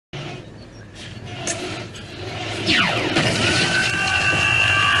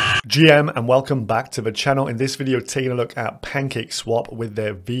GM and welcome back to the channel. In this video, taking a look at Pancake Swap with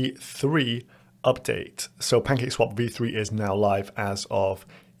their V3 update. So Pancake Swap V3 is now live as of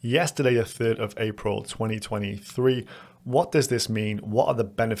yesterday, the 3rd of April, 2023. What does this mean? What are the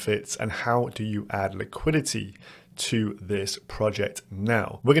benefits and how do you add liquidity to this project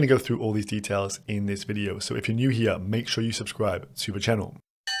now? We're going to go through all these details in this video. So if you're new here, make sure you subscribe to the channel.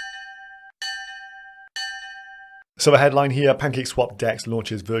 So the headline here, Pancake Swap DEX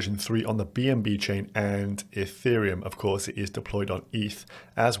launches version 3 on the BNB chain and Ethereum. Of course, it is deployed on ETH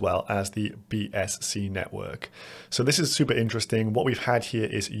as well as the BSC network. So this is super interesting. What we've had here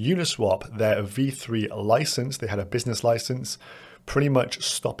is Uniswap, their V3 license. They had a business license, pretty much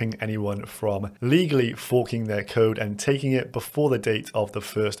stopping anyone from legally forking their code and taking it before the date of the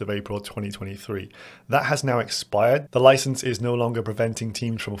 1st of April 2023. That has now expired. The license is no longer preventing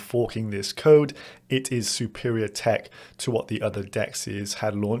teams from forking this code. It is superior tech to what the other DEXs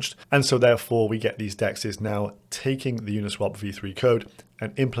had launched. And so therefore we get these DEXs now taking the Uniswap V3 code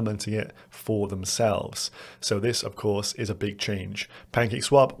and implementing it for themselves. So this, of course, is a big change. Pancake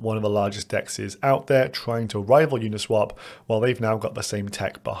Swap, one of the largest DEXs out there, trying to rival Uniswap, while they've now got the same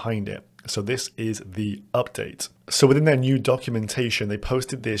tech behind it. So this is the update. So within their new documentation, they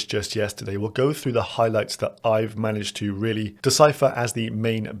posted this just yesterday. We'll go through the highlights that I've managed to really decipher as the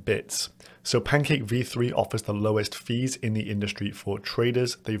main bits. So Pancake V3 offers the lowest fees in the industry for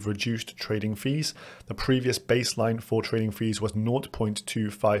traders. They've reduced trading fees. The previous baseline for trading fees was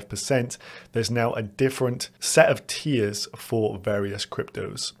 0.25%. There's now a different set of tiers for various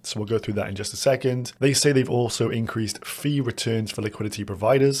cryptos. So we'll go through that in just a second. They say they've also increased fee returns for liquidity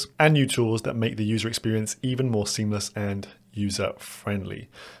providers and new tools that make the user experience even more seamless and user friendly.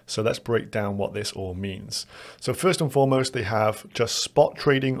 So let's break down what this all means. So first and foremost, they have just spot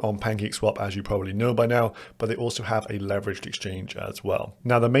trading on Pancake Swap, as you probably know by now, but they also have a leveraged exchange as well.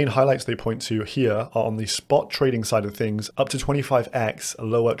 Now, the main highlights they point to here are on the spot trading side of things, up to 25x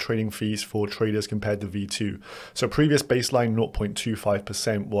lower trading fees for traders compared to V2. So previous baseline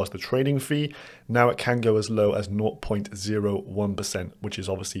 0.25% was the trading fee. Now it can go as low as 0.01%, which is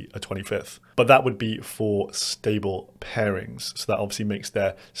obviously a 25th. But that would be for stable pairings. So that obviously makes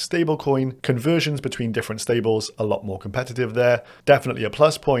their stablecoin conversions between different stables a lot more competitive there. Definitely a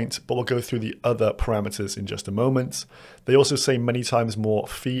plus point, but we'll go through the other parameters in just a moment. They also say many times more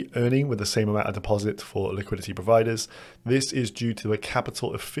fee earning with the same amount of deposit for liquidity providers. This is due to the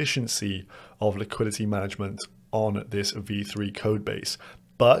capital efficiency of liquidity management on this V3 code base.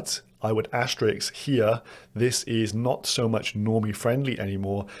 But I would asterisk here, this is not so much normie friendly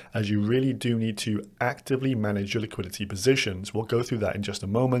anymore, as you really do need to actively manage your liquidity positions. We'll go through that in just a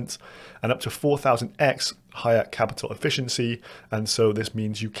moment. And up to 4,000x higher capital efficiency. And so this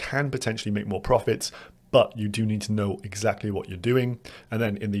means you can potentially make more profits, but you do need to know exactly what you're doing. And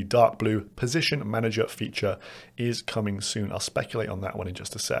then in the dark blue, position manager feature is coming soon. I'll speculate on that one in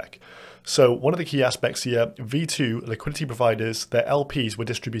just a sec. So one of the key aspects here, V2 liquidity providers, their LPs were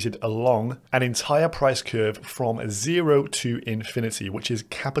distributed along an entire price curve from 0 to infinity, which is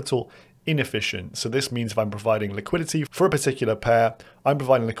capital inefficient. So this means if I'm providing liquidity for a particular pair, I'm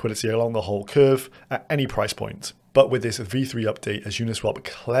providing liquidity along the whole curve at any price point. But with this V3 update, as Uniswap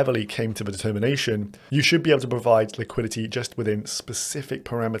cleverly came to the determination, you should be able to provide liquidity just within specific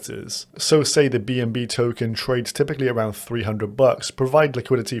parameters. So say the BNB token trades typically around $300, provide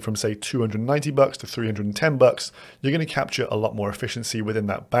liquidity from say $290 to $310, you're going to capture a lot more efficiency within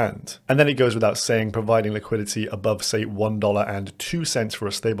that band. And then it goes without saying, providing liquidity above say $1.02 for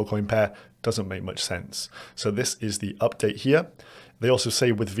a stablecoin pair doesn't make much sense. So this is the update here. They also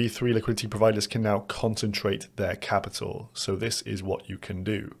say with V3, liquidity providers can now concentrate their capital. So this is what you can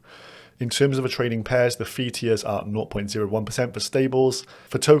do. In terms of the trading pairs, the fee tiers are 0.01% for stables.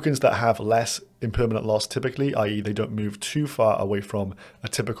 For tokens that have less impermanent loss typically, i.e. they don't move too far away from a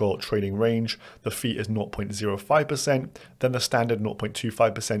typical trading range, the fee is 0.05%, then the standard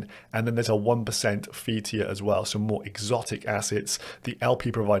 0.25%, and then there's a 1% fee tier as well. So more exotic assets, the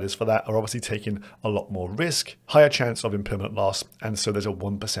LP providers for that are obviously taking a lot more risk, higher chance of impermanent loss, and so there's a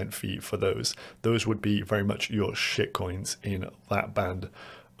 1% fee for those. Those would be very much your shitcoins in that band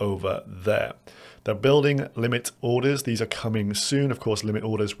over there. They're building limit orders. These are coming soon. Of course, limit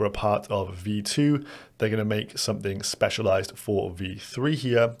orders were a part of V2. They're going to make something specialized for V3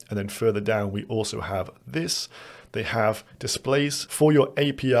 here. And then further down, we also have this. They have displays for your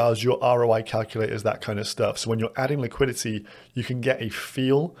APRs, your ROI calculators, that kind of stuff. So when you're adding liquidity, you can get a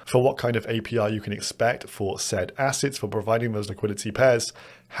feel for what kind of APR you can expect for said assets, for providing those liquidity pairs.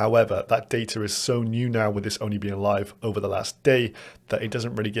 However, that data is so new now with this only being live over the last day that it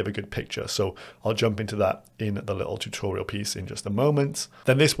doesn't really give a good picture. So I'll jump into that in the little tutorial piece in just a moment.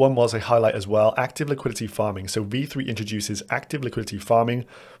 Then this one was a highlight as well, active liquidity farming. So V3 introduces active liquidity farming.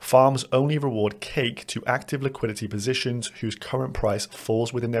 Farms only reward cake to active liquidity positions whose current price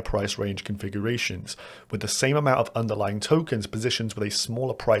falls within their price range configurations. With the same amount of underlying tokens, positions with a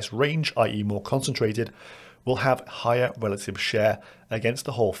smaller price range, i.e. more concentrated, will have higher relative share against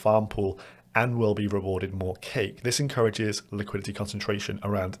the whole farm pool and will be rewarded more cake. This encourages liquidity concentration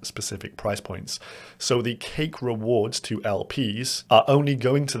around specific price points. So the cake rewards to LPs are only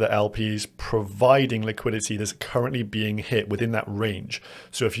going to the LPs providing liquidity that's currently being hit within that range.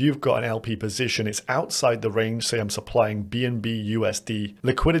 So if you've got an LP position, it's outside the range, say I'm supplying BNB USD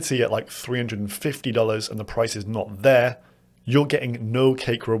liquidity at like $350 and the price is not there, you're getting no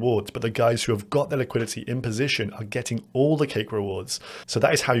cake rewards, but the guys who have got their liquidity in position are getting all the cake rewards. So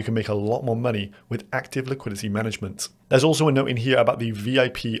that is how you can make a lot more money with active liquidity management. There's also a note in here about the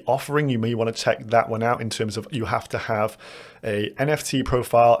VIP offering. You may want to check that one out in terms of you have to have a NFT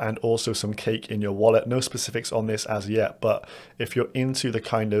profile and also some cake in your wallet. No specifics on this as yet, but if you're into the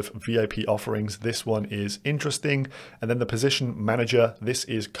kind of VIP offerings, this one is interesting. And then the position manager, this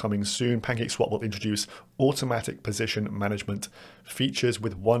is coming soon. Pancake Swap will introduce automatic position management features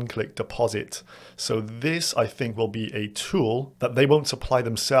with one-click deposit. So this, I think, will be a tool that they won't supply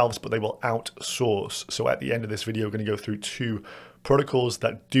themselves, but they will outsource. So at the end of this video, we're going to go through 2 protocols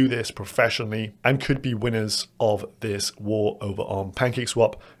that do this professionally and could be winners of this war over on Pancake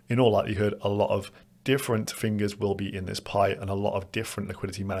Swap. In all likelihood, a lot of different fingers will be in this pie and a lot of different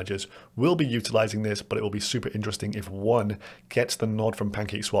liquidity managers will be utilizing this, but it will be super interesting if one gets the nod from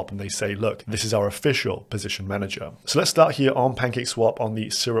Pancake Swap and they say, look, this is our official position manager. So let's start here on Pancake Swap on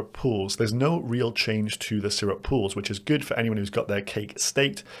the syrup pools. There's no real change to the syrup pools, which is good for anyone who's got their cake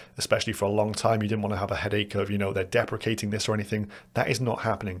staked, especially for a long time. You didn't want to have a headache of, they're deprecating this or anything. That is not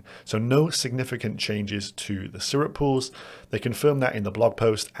happening. So no significant changes to the syrup pools. They confirmed that in the blog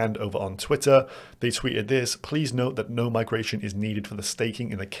post and over on Twitter. They tweeted this: please note that no migration is needed for the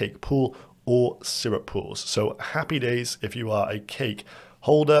staking in the cake pool or syrup pools. So happy days if you are a cake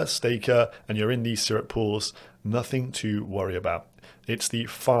holder, staker, and you're in these syrup pools, nothing to worry about. It's the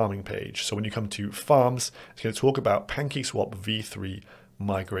farming page. So when you come to farms, it's going to talk about Pancake Swap V3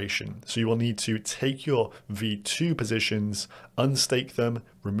 migration. So you will need to take your V2 positions, unstake them,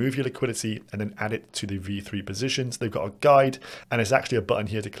 remove your liquidity, and then add it to the V3 positions. They've got a guide, and there's actually a button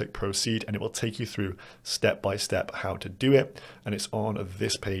here to click proceed, and it will take you through step by step how to do it. And it's on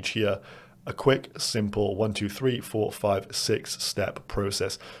this page here. A quick, simple 1, 2, 3, 4, 5, 6 step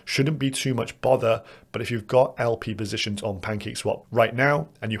process. Shouldn't be too much bother, but if you've got LP positions on Pancake Swap right now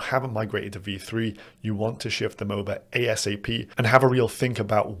and you haven't migrated to V3, you want to shift them over ASAP and have a real think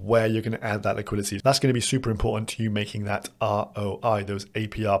about where you're going to add that liquidity. That's going to be super important to you making that ROI, those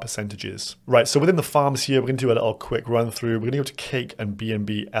APR percentages. Right, so within the farms here, we're going to do a little quick run through. We're going to go to Cake and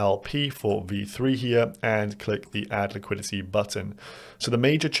BNB LP for V3 here and click the Add Liquidity button. So the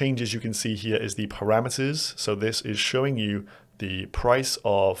major changes you can see here is the parameters. So this is showing you the price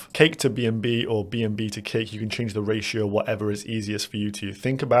of cake to BNB or BNB to cake. You can change the ratio, whatever is easiest for you to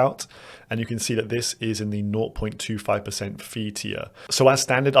think about. And you can see that this is in the 0.25% fee tier. So as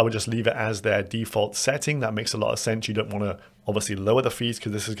standard, I would just leave it as their default setting. That makes a lot of sense. You don't want to obviously lower the fees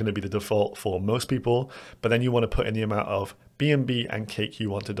because this is going to be the default for most people. But then you want to put in the amount of BNB and cake you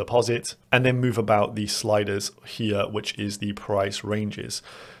want to deposit and then move about the sliders here, which is the price ranges.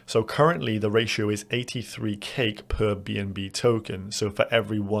 So currently the ratio is 83 cake per BNB token. So for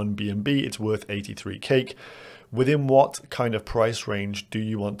every 1 BNB, it's worth 83 cake. Within what kind of price range do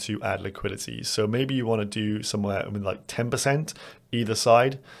you want to add liquidity? So maybe you want to do somewhere with like 10% either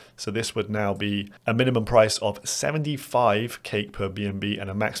side. So this would now be a minimum price of 75 cake per BNB and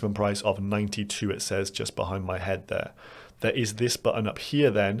a maximum price of 92, it says just behind my head there. There is this button up here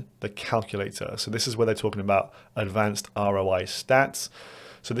then, the calculator. So this is where they're talking about advanced ROI stats.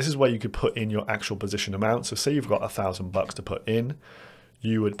 So this is where you could put in your actual position amount. So say you've got $1,000 to put in.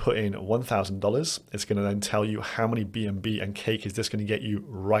 You would put in $1,000. It's going to then tell you how many BNB and cake is this going to get you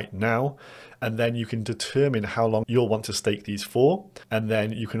right now. And then you can determine how long you'll want to stake these for. And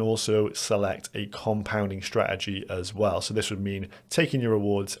then you can also select a compounding strategy as well. So this would mean taking your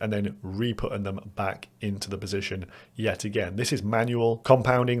rewards and then re-putting them back into the position yet again. This is manual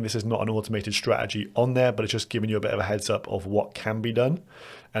compounding. This is not an automated strategy on there, but it's just giving you a bit of a heads up of what can be done.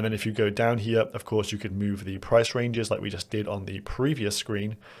 And then if you go down here, of course, you could move the price ranges like we just did on the previous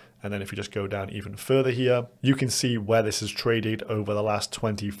screen. And then if you just go down even further here, you can see where this is traded over the last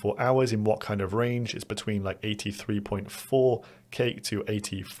 24 hours in what kind of range. It's between like 83.4 cake to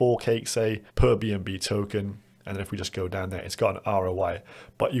 84 cake, say, per BNB token. And then if we just go down there, it's got an ROI.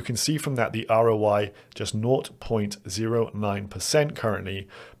 But you can see from that the ROI just 0.09% currently.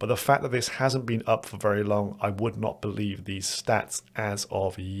 But the fact that this hasn't been up for very long, I would not believe these stats as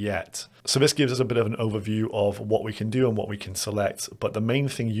of yet. So this gives us a bit of an overview of what we can do and what we can select. But the main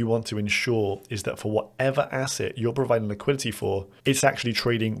thing you want to ensure is that for whatever asset you're providing liquidity for, it's actually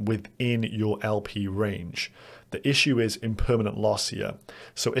trading within your LP range. The issue is impermanent loss here.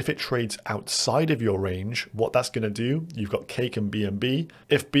 So if it trades outside of your range, what that's going to do, you've got cake and BNB.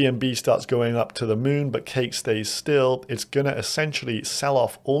 If BNB starts going up to the moon, but cake stays still, it's going to essentially sell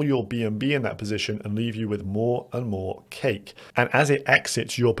off all your BNB in that position and leave you with more and more cake. And as it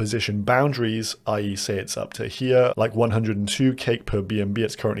exits your position boundaries, i.e. say it's up to here, like 102 cake per BNB,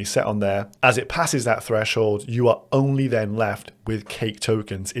 it's currently set on there. As it passes that threshold, you are only then left with cake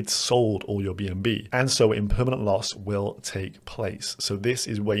tokens. It's sold all your BNB. And so impermanent loss will take place. So this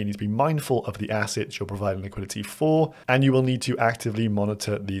is where you need to be mindful of the assets you're providing liquidity for, and you will need to actively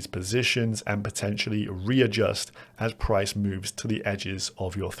monitor these positions and potentially readjust as price moves to the edges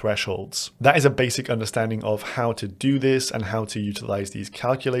of your thresholds. That is a basic understanding of how to do this and how to utilize these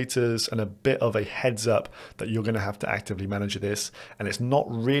calculators, and a bit of a heads up that you're going to have to actively manage this. And it's not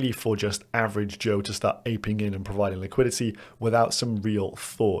really for just average Joe to start aping in and providing liquidity without some real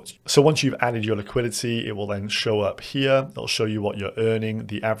thought. So once you've added your liquidity, it will then show up here. It'll show you what you're earning.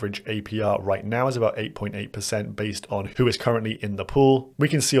 The average APR right now is about 8.8% based on who is currently in the pool. We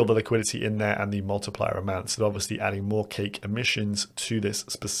can see all the liquidity in there and the multiplier amounts. So obviously adding more cake emissions to this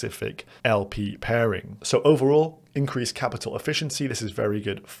specific LP pairing. So overall, increased capital efficiency. This is very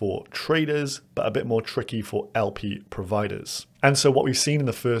good for traders, but a bit more tricky for LP providers. And so what we've seen in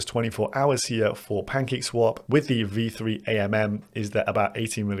the first 24 hours here for Pancake Swap with the V3 AMM is that about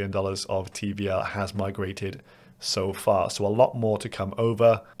 $18 million of TVL has migrated so far. So a lot more to come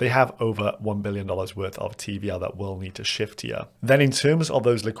over. They have over $1 billion worth of TVL that will need to shift here. Then in terms of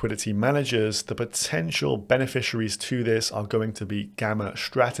those liquidity managers, the potential beneficiaries to this are going to be Gamma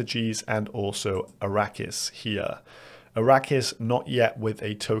Strategies and also Arrakis here. Arrakis not yet with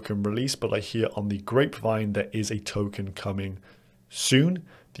a token release, but I hear on the grapevine there is a token coming soon.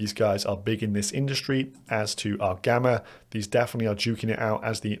 These guys are big in this industry, as to our Gamma. These definitely are duking it out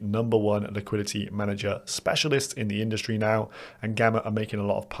as the #1 liquidity manager specialist in the industry now, and Gamma are making a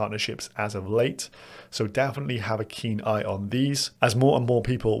lot of partnerships as of late. So definitely have a keen eye on these, as more and more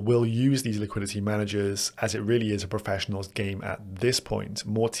people will use these liquidity managers, as it really is a professional's game at this point.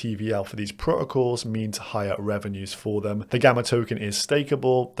 More TVL for these protocols means higher revenues for them. The Gamma token is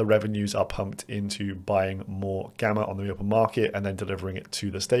stakeable. The revenues are pumped into buying more Gamma on the open market and then delivering it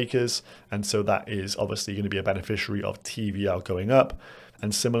to the stakers. And so that is obviously going to be a beneficiary of TVL going up.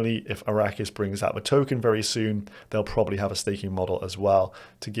 And similarly, if Arrakis brings out the token very soon, they'll probably have a staking model as well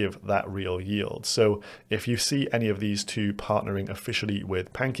to give that real yield. So if you see any of these two partnering officially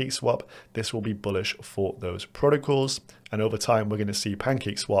with Pancake Swap, this will be bullish for those protocols. And over time, we're going to see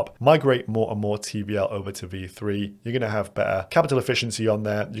Pancake Swap migrate more and more TVL over to V3. You're going to have better capital efficiency on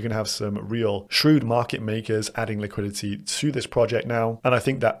there. You're going to have some real shrewd market makers adding liquidity to this project now. And I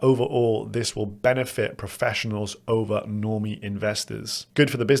think that overall, this will benefit professionals over normie investors.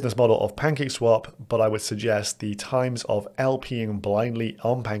 Good for the business model of Pancake Swap, but I would suggest the times of LPing blindly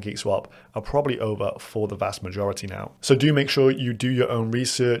on Pancake Swap are probably over for the vast majority now. So do make sure you do your own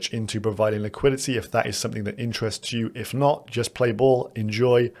research into providing liquidity if that is something that interests you. If not, just play ball,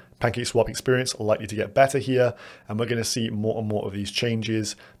 enjoy. Pancake Swap experience likely to get better here, and we're going to see more and more of these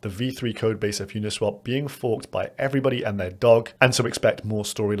changes. The V3 code base of Uniswap being forked by everybody and their dog, and so expect more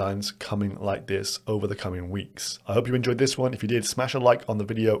storylines coming like this over the coming weeks. I hope you enjoyed this one. If you did, smash a like on the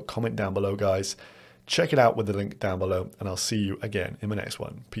video, comment down below, guys. Check it out with the link down below, and I'll see you again in the next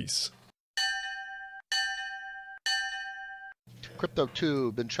one. Peace. Crypto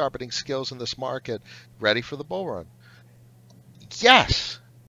 2, been sharpening skills in this market, ready for the bull run. Yes!